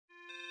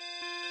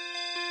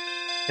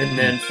And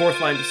then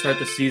fourth line to start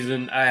the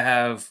season, I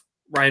have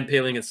Ryan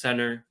Poehling at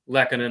center,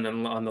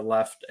 Lehkonen on the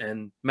left,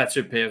 and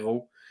Mathieu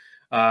Perreault.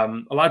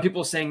 A lot of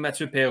people are saying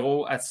Mathieu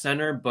Perreault at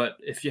center, but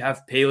if you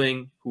have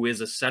Poehling, who is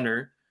a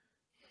center,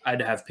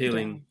 I'd have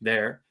Poehling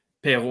there.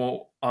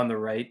 Perreault on the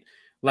right,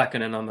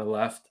 Lehkonen on the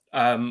left.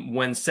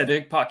 When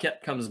Cedric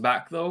Paquette comes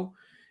back, though,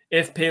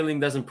 if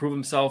Poehling doesn't prove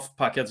himself,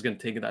 Paquette's going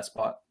to take that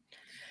spot.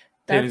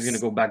 Poehling's going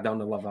to go back down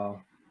to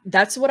Laval.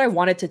 That's what I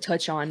wanted to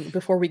touch on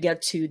before we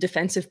get to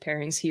defensive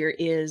pairings here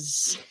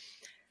is,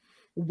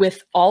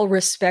 with all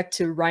respect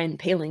to Ryan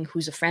Poehling,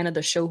 who's a fan of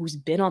the show, who's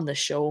been on the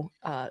show,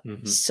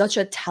 such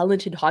a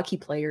talented hockey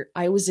player.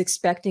 I was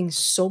expecting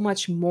so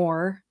much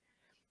more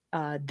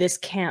this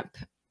camp.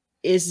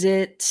 Is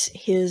it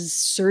his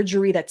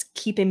surgery that's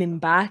keeping him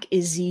back?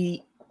 Is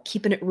he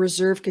keeping it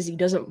reserved because he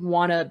doesn't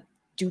want to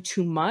do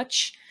too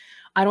much?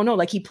 I don't know.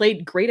 Like, he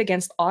played great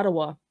against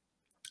Ottawa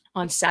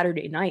on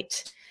Saturday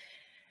night.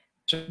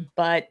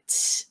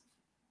 But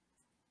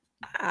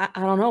I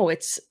don't know. I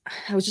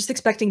was just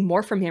expecting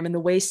more from him, and the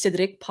way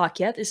Cedric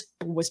Paquette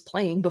was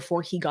playing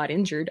before he got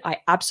injured, I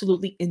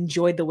absolutely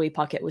enjoyed the way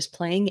Paquette was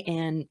playing,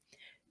 and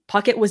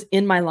Paquette was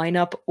in my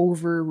lineup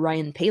over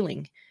Ryan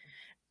Poehling.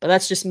 But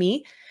that's just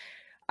me.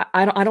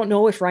 I don't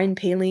know if Ryan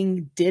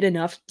Poehling did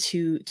enough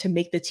to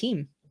make the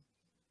team.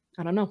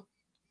 I don't know.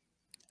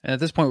 And at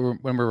this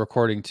point, when we're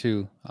recording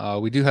too,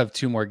 we do have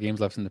 2 more games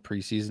left in the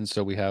preseason.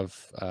 So we have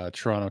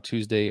Toronto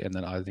Tuesday, and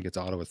then I think it's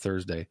Ottawa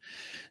Thursday.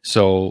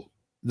 So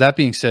that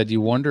being said, you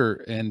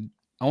wonder, and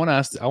I want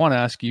to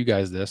ask you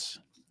guys this,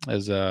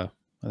 as I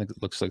think it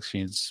looks like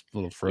Shane's a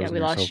little frozen. Yeah, we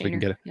lost so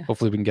Shane.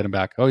 Hopefully we can get him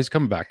back. Oh, he's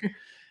coming back.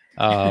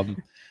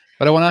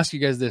 But I want to ask you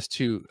guys this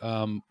too.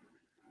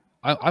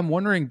 I'm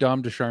wondering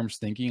Dom Ducharme's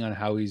thinking on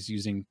how he's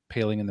using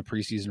Poehling in the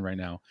preseason right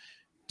now.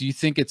 Do you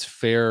think it's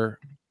fair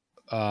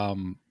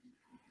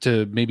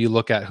to maybe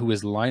look at who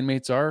his line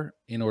mates are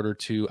in order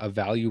to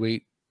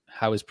evaluate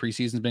how his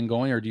preseason's been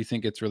going? Or do you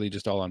think it's really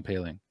just all on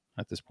Poehling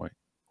at this point?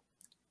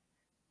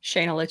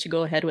 Shane, I'll let you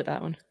go ahead with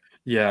that one.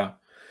 Yeah.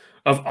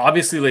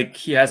 Obviously, like,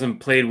 he hasn't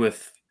played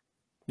with,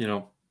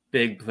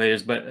 big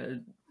players, but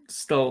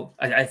still,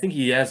 I think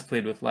he has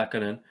played with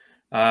Lehkonen.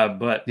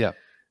 But, yeah,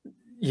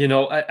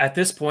 at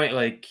this point,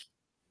 like,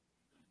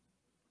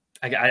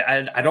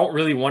 I don't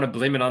really want to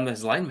blame it on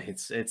his line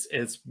mates.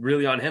 It's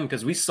really on him,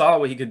 because we saw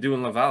what he could do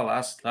in Laval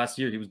last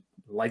year. He was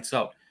lights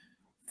out.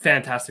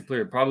 Fantastic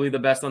player, probably the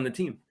best on the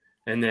team.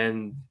 And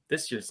then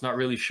this year, it's not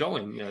really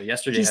showing.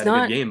 Yesterday he had a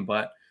good game,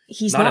 but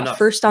he's not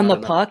first on the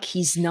puck.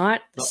 He's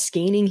not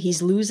skating.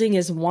 He's losing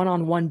his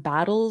one-on-one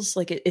battles.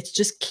 Like, it's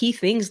just key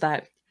things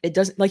that it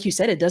doesn't, like you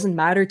said, it doesn't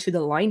matter to the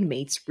line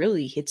mates,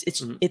 really.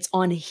 It's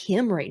on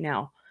him right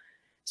now.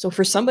 So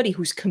for somebody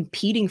who's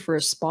competing for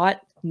a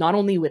spot, not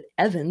only with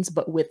Evans,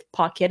 but with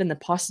Paquette and the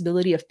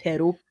possibility of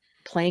Perreault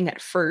playing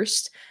at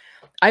first,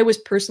 I was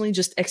personally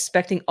just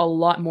expecting a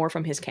lot more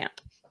from his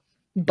camp.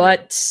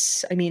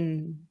 But, I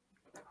mean,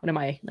 what am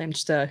I? I'm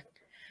just a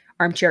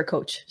armchair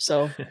coach.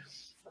 So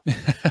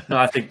no,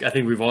 I think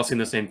we've all seen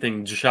the same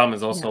thing. Ducharme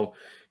has also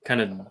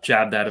kind of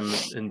jabbed at him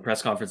in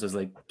press conferences,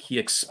 like, he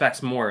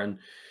expects more, and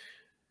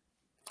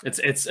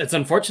it's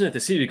unfortunate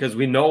to see, because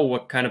we know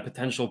what kind of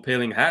potential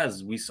Poehling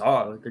has. We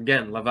saw, like,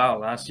 again, Laval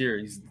last year.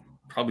 He's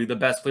probably the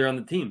best player on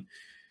the team.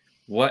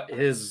 What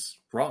is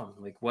wrong?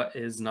 Like, what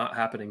is not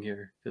happening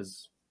here?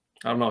 Because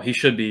I don't know. He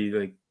should be,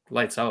 like,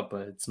 lights out,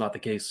 but it's not the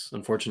case,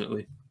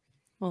 unfortunately.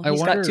 Well,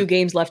 he's got 2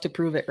 games left to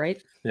prove it,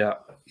 right? Yeah.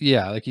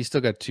 Yeah, like, he's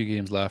still got 2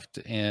 games left,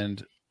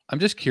 and I'm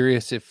just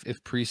curious if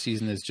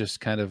preseason is just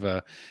kind of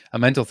a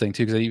mental thing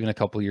too, because even a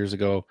couple of years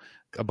ago,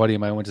 a buddy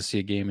of mine went to see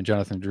a game, and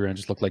Jonathan Drouin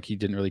just looked like he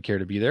didn't really care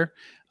to be there.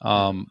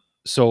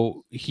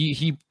 So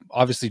he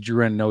obviously,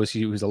 Drouin knows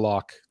he was a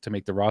lock to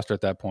make the roster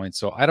at that point.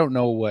 So I don't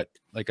know what,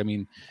 like, I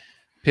mean,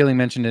 Poehling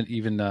mentioned it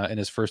even in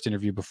his first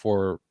interview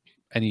before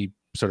any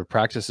sort of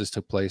practices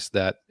took place,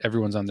 that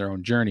everyone's on their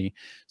own journey.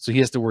 So he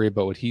has to worry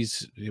about what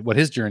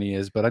his journey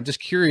is. But I'm just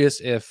curious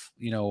if,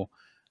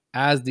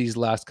 as these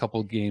last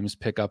couple games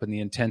pick up and the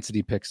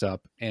intensity picks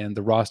up and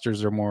the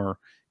rosters are more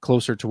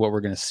closer to what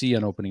we're going to see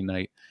on opening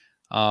night,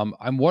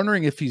 I'm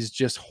wondering if he's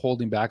just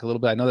holding back a little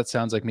bit. I know that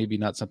sounds like maybe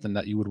not something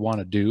that you would want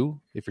to do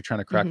if you're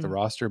trying to crack the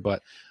roster,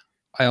 but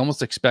I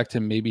almost expect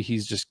him, maybe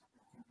he's just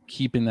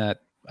keeping that.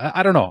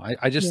 I don't know.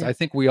 I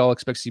think we all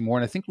expect to see more,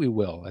 and I think we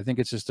will. I think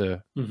it's just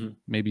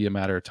maybe a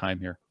matter of time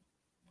here.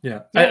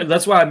 Yeah.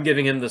 That's why I'm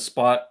giving him the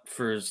spot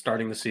for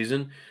starting the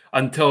season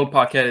until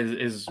Paquette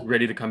is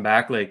ready to come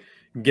back. Like,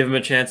 give him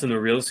a chance in the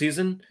real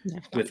season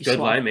with good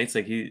line mates,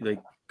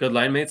 good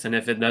line mates. And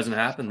if it doesn't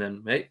happen,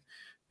 then hey,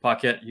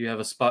 Paquette, you have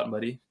a spot,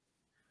 buddy.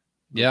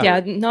 Yeah. Yeah.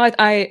 No,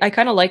 I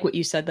kind of like what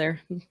you said there.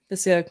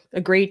 This is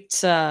a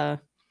great,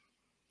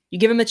 you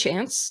give him a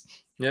chance.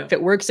 Yeah. If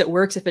it works, it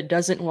works. If it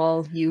doesn't,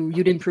 well, you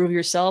didn't prove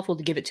yourself. We'll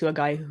give it to a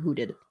guy who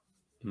did.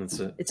 That's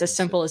it. It's as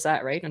simple as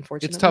that, right?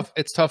 Unfortunately. It's tough.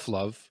 It's tough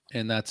love.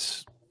 And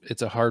it's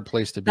a hard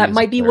place to be. That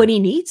might be what he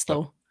needs,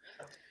 though.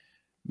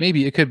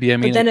 Maybe it could be. I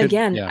mean, but then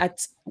again,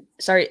 it's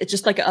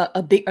just like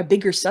a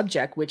bigger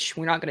subject, which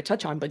we're not going to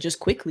touch on, but just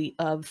quickly,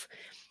 of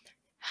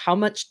how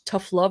much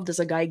tough love does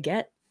a guy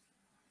get?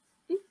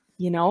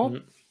 You know?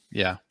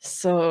 Yeah.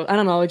 So I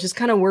don't know. It just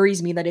kind of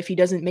worries me that if he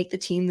doesn't make the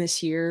team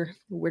this year,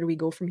 where do we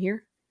go from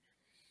here?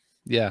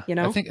 Yeah. You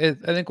know? I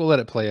think we'll let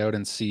it play out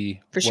and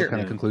see what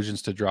kind of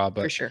conclusions to draw,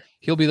 but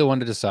he'll be the one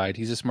to decide.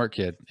 He's a smart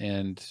kid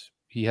and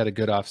he had a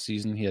good off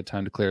season. He had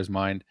time to clear his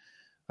mind.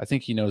 I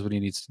think he knows what he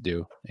needs to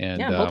do. And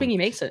yeah, I'm hoping he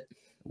makes it.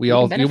 We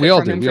all do. We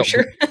want him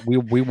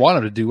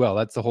to do well.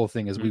 That's the whole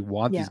thing, is we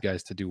want these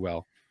guys to do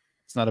well.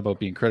 It's not about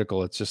being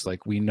critical. It's just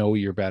like, we know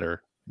you're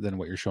better than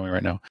what you're showing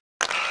right now.